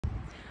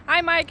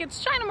Hi Mike,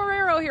 it's Chynna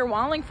Marrero here,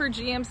 Wallingford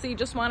GMC.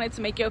 Just wanted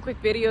to make you a quick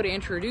video to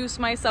introduce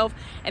myself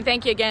and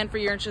thank you again for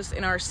your interest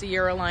in our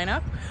Sierra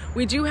lineup.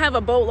 We do have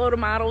a boatload of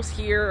models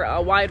here, a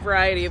wide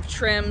variety of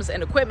trims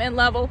and equipment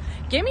level.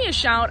 Give me a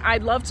shout.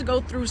 I'd love to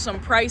go through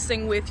some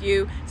pricing with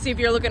you, see if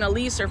you're looking to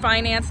lease or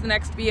finance the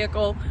next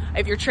vehicle,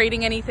 if you're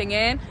trading anything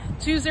in.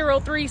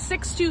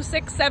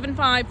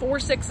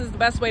 203-626-7546 is the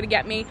best way to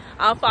get me.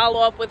 I'll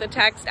follow up with a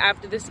text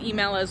after this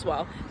email as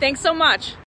well. Thanks so much.